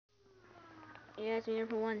Yeah, it's me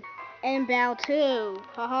for one. And Bow 2.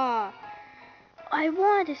 Haha. I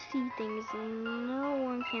want to see things no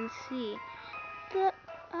one can see. The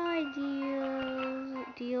idea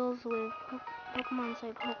deals with Pokemon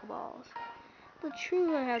inside Pokeballs. The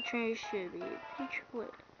true how trainers should be. Future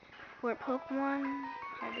where Pokemon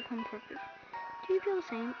had become perfect. Do you feel the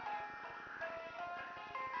same?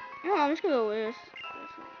 No, I'm just gonna go with this.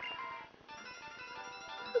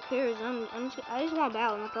 Who cares? I just want to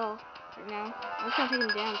battle, and that's all. Right now. I just want to take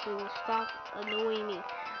him down so he will stop annoying me.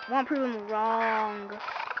 I want to prove him wrong.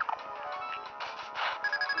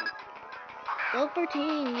 Level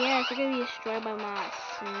 13, yes, they're gonna be destroyed by my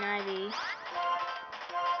Snivy.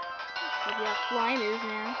 Hope you have fly moves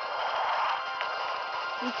now.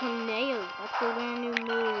 And Tornado, that's the brand new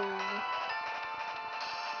move.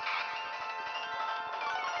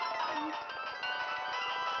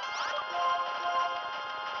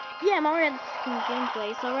 Yeah, I'm already at the second game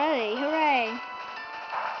place already. Hooray!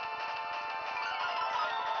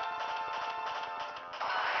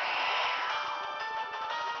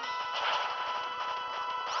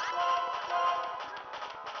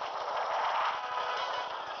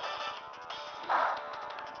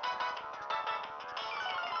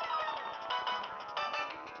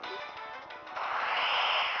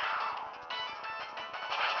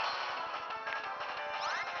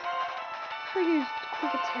 So I used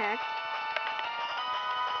quick attack.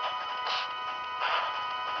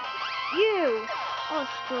 You! I'll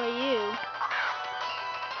destroy you.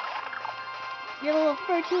 You're level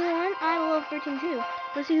 13-1, I'm level 13-2.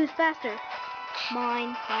 Let's see who's faster.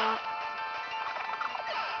 Mine, hot.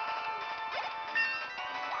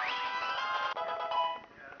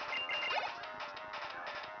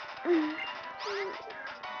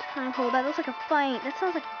 Time hold. That looks like a fight. That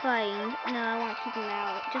sounds like fighting. No, I want to keep him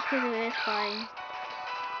out just because it is fighting.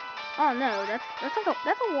 Oh no, that's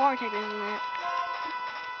a water type, isn't it?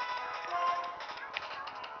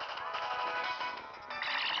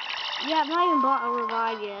 Yeah, I've not even bought a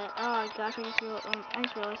revive yet. Oh gosh, I just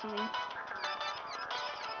realized something.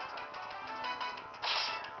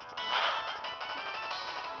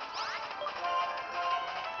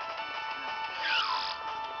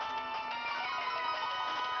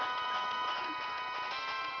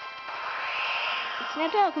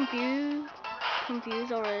 Snapped out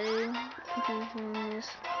confused already. Confusion.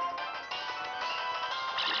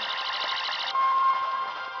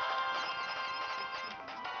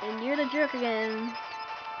 And you're the jerk again.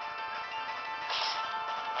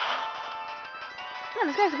 Yeah,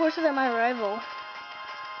 this guy's worse than my rival.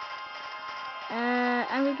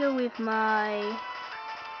 I'm gonna go with my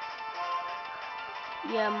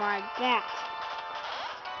bat.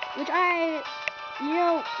 Which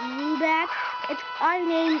Woobat.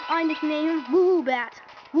 I nickname him Woobat.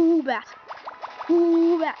 Woobat.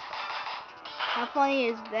 Woobat. How funny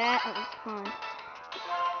is that? That was fun.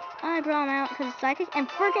 I brought him out because it's psychic and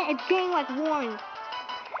freaking it's getting like warm.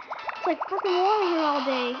 It's like freaking warm here all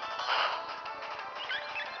day.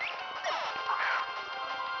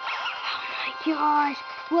 Oh my gosh!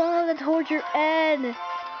 Whoa, the torture end.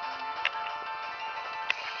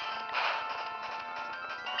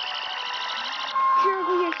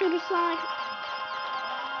 Terrible, you're supersonic.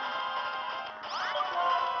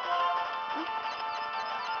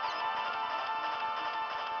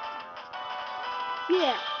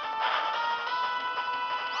 Yeah.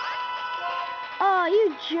 Oh,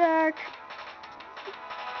 you jerk.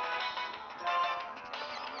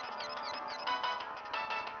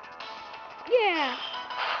 Yeah.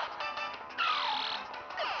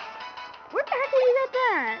 Where the heck did you get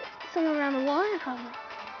that? Somewhere around the water, probably.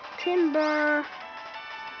 Timber.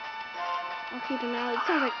 I'll keep him out. It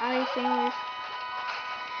sounds like ice anyways.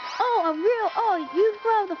 Oh, you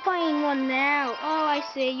love the fighting one now. Oh, I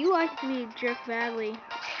see. You like to be a jerk badly.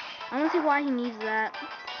 I don't see why he needs that.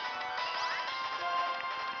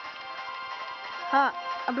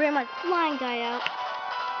 I'll bring my flying guy out.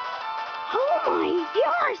 Oh my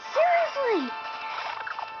gosh, seriously!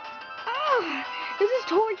 Oh, this is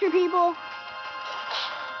torture, people.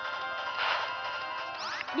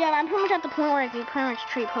 Yeah, I'm pretty much at the point where I can pretty much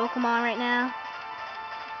treat Pokemon right now.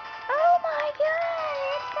 Oh my god,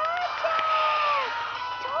 it's torture!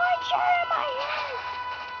 Torture in my head!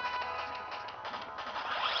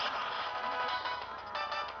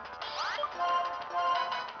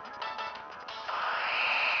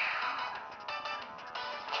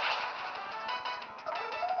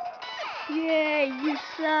 Yay, you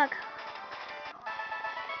suck.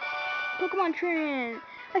 Pokemon Training.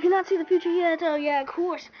 I cannot see the future yet. Oh yeah, of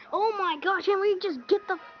course. Oh my gosh, can we just get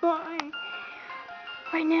the fun?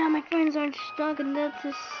 Right now, my friends aren't stuck enough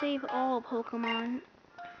to save all Pokemon.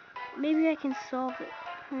 Maybe I can solve it.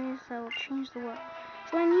 Please, I will change the world.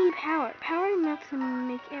 So I need power. Power enough to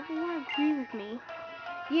make everyone agree with me.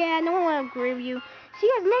 Yeah, no one will agree with you. See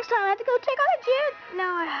you guys next time. I have to go take on a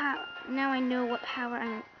gym. Now I know what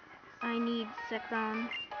power I need. Zekrom.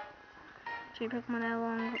 Trade Pokemon that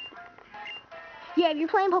long. Yeah, if you're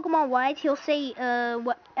playing Pokemon White, he'll say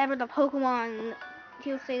whatever the Pokemon.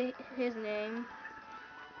 He'll say his name.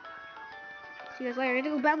 See you guys later. I have to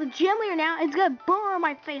go battle the gym leader now. It's gonna burn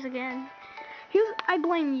my face again. I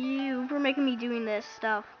blame you for making me doing this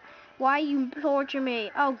stuff. Why you torture me?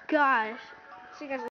 Oh gosh. See you guys later.